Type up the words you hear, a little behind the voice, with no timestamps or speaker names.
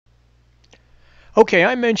Okay,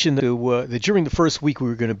 I mentioned that during the first week we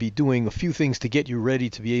were going to be doing a few things to get you ready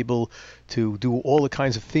to be able to do all the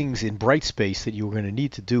kinds of things in Brightspace that you were going to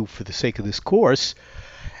need to do for the sake of this course.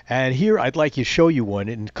 And here I'd like to show you one,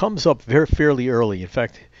 and it comes up very fairly early. In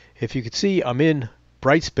fact, if you could see, I'm in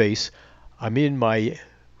Brightspace. I'm in my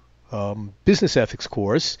business ethics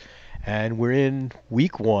course, and we're in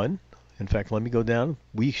week one. In fact, let me go down.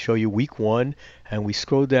 We show you week one, and we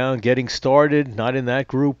scroll down, getting started, not in that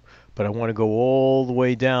group, but I want to go all the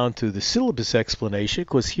way down to the syllabus explanation,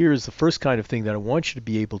 because here's the first kind of thing that I want you to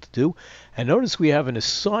be able to do. And notice we have an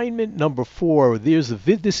assignment number 4. There's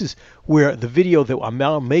this is where the video that I'm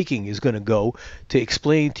now making is going to go to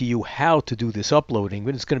explain to you how to do this uploading.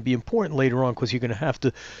 But it's going to be important later on because you're going to have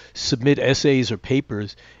to submit essays or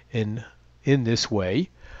papers in this way.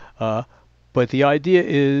 But the idea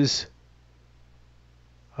is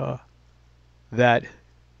that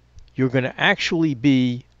you're going to actually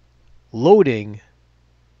be loading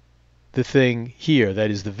the thing here.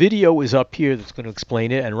 That is, the video is up here that's going to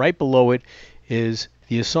explain it, and right below it is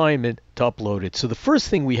the assignment to upload it. So the first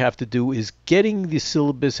thing we have to do is getting the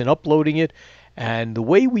syllabus and uploading it, and the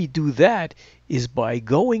way we do that is by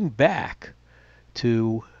going back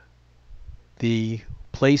to the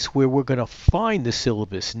place where we're going to find the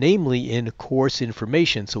syllabus, namely in course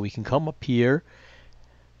information. So we can come up here.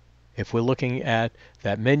 If we're looking at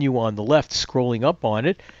that menu on the left, scrolling up on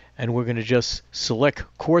it, and we're going to just select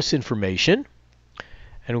course information,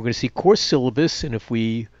 and we're going to see course syllabus, and if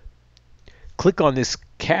we click on this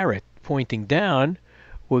caret pointing down,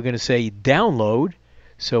 we're going to say download.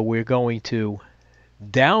 So we're going to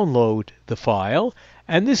download the file,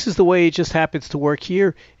 and this is the way it just happens to work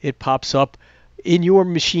here. It pops up in your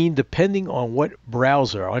machine, depending on what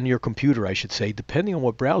browser, on your computer I should say, depending on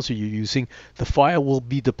what browser you're using, the file will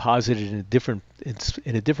be deposited in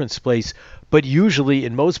a different place, but usually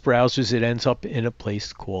in most browsers it ends up in a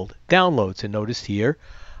place called downloads. And notice here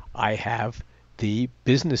I have the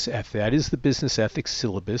business ethics, that is the business ethics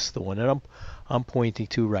syllabus, the one that I'm pointing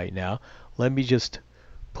to right now. Let me just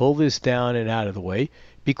pull this down and out of the way,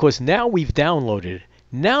 because now we've downloaded it.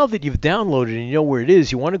 Now that you've downloaded and you know where it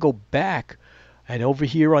is, you want to go back. And over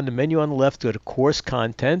here on the menu on the left, go to course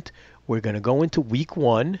content. We're going to go into week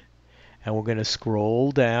 1, and we're going to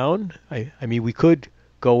scroll down. I mean, we could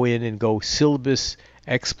go in and go syllabus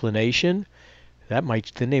explanation. The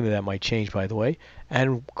name of that might change, by the way.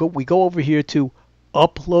 And we go over here to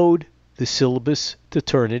upload the syllabus to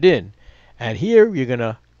turn it in. And here we're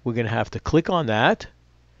gonna have to click on that,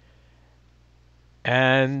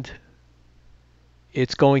 and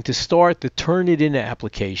it's going to start the TrunItIn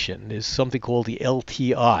application. There's something called the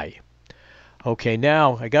LTI. Okay,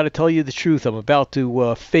 now I got to tell you the truth. I'm about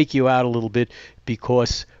to fake you out a little bit,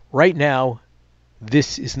 because right now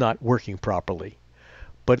this is not working properly.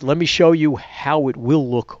 But let me show you how it will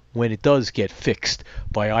look when it does get fixed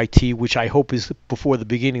by IT, which I hope is before the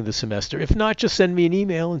beginning of the semester. If not, just send me an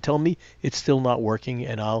email and tell me it's still not working,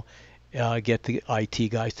 and I'll get the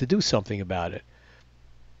IT guys to do something about it.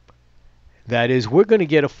 That is, we're going to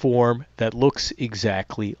get a form that looks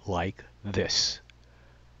exactly like this.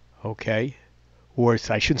 Okay? Or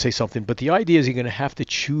I shouldn't say something, but the idea is you're going to have to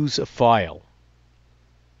choose a file.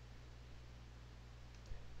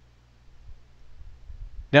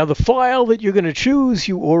 Now the file that you're going to choose,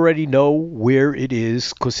 you already know where it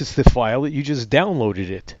is, because it's the file that you just downloaded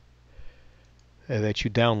it. That you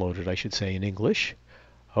downloaded, I should say, in English.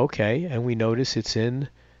 Okay, and we notice it's in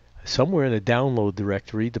somewhere in the download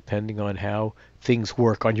directory, depending on how things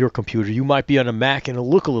work on your computer. You might be on a Mac and it'll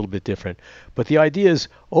look a little bit different. But the idea is,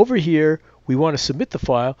 over here, we want to submit the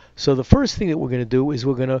file. So the first thing that we're going to do is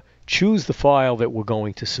we're going to choose the file that we're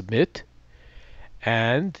going to submit.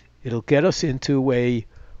 And it'll get us into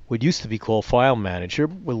what used to be called File Manager.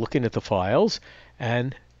 We're looking at the files,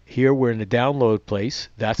 and here we're in the download place.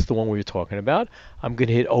 That's the one we were talking about. I'm going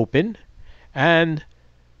to hit Open, and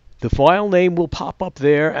the file name will pop up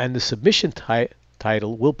there, and the submission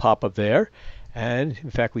title will pop up there. And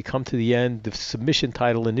in fact, we come to the end. The submission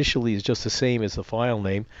title initially is just the same as the file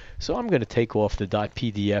name. So I'm going to take off the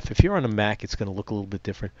 .pdf. If you're on a Mac, it's going to look a little bit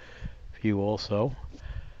different for you also.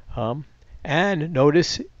 And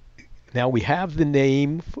notice now we have the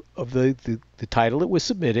name of the title that we're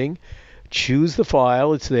submitting. Choose the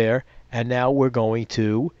file, it's there. And now we're going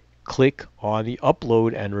to click on the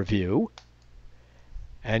Upload and Review.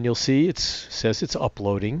 And you'll see it says it's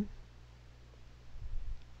uploading.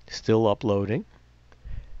 Still uploading.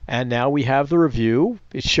 And now we have the review.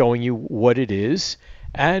 It's showing you what it is.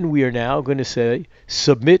 And we are now going to say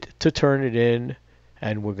Submit to turn it in.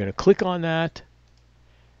 And we're going to click on that.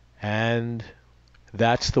 And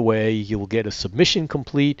that's the way you'll get a submission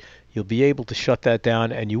complete. You'll be able to shut that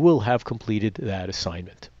down, and you will have completed that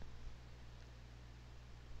assignment.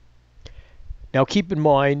 Now keep in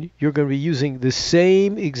mind, you're going to be using the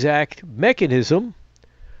same exact mechanism.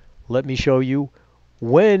 Let me show you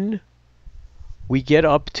when we get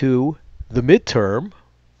up to the midterm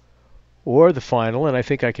or the final, and I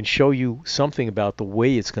think I can show you something about the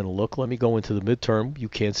way it's going to look. Let me go into the midterm. You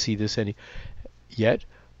can't see this yet,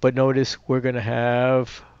 but notice we're going to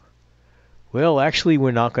have, well, actually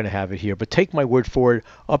we're not going to have it here, but take my word for it.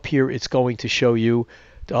 Up here it's going to show you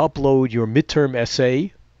to upload your midterm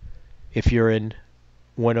essay if you're in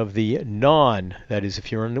one of the that is,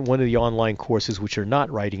 if you're in one of the online courses which are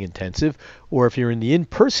not writing intensive, or if you're in the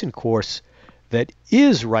in-person course that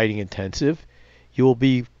is writing intensive, there'll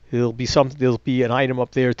be an item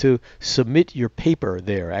up there to submit your paper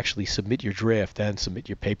there. Actually submit your draft and submit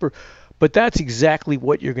your paper. But that's exactly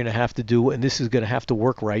what you're going to have to do, and this is going to have to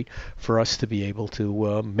work right for us to be able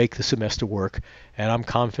to make the semester work. And I'm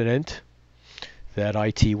confident that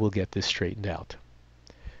IT will get this straightened out.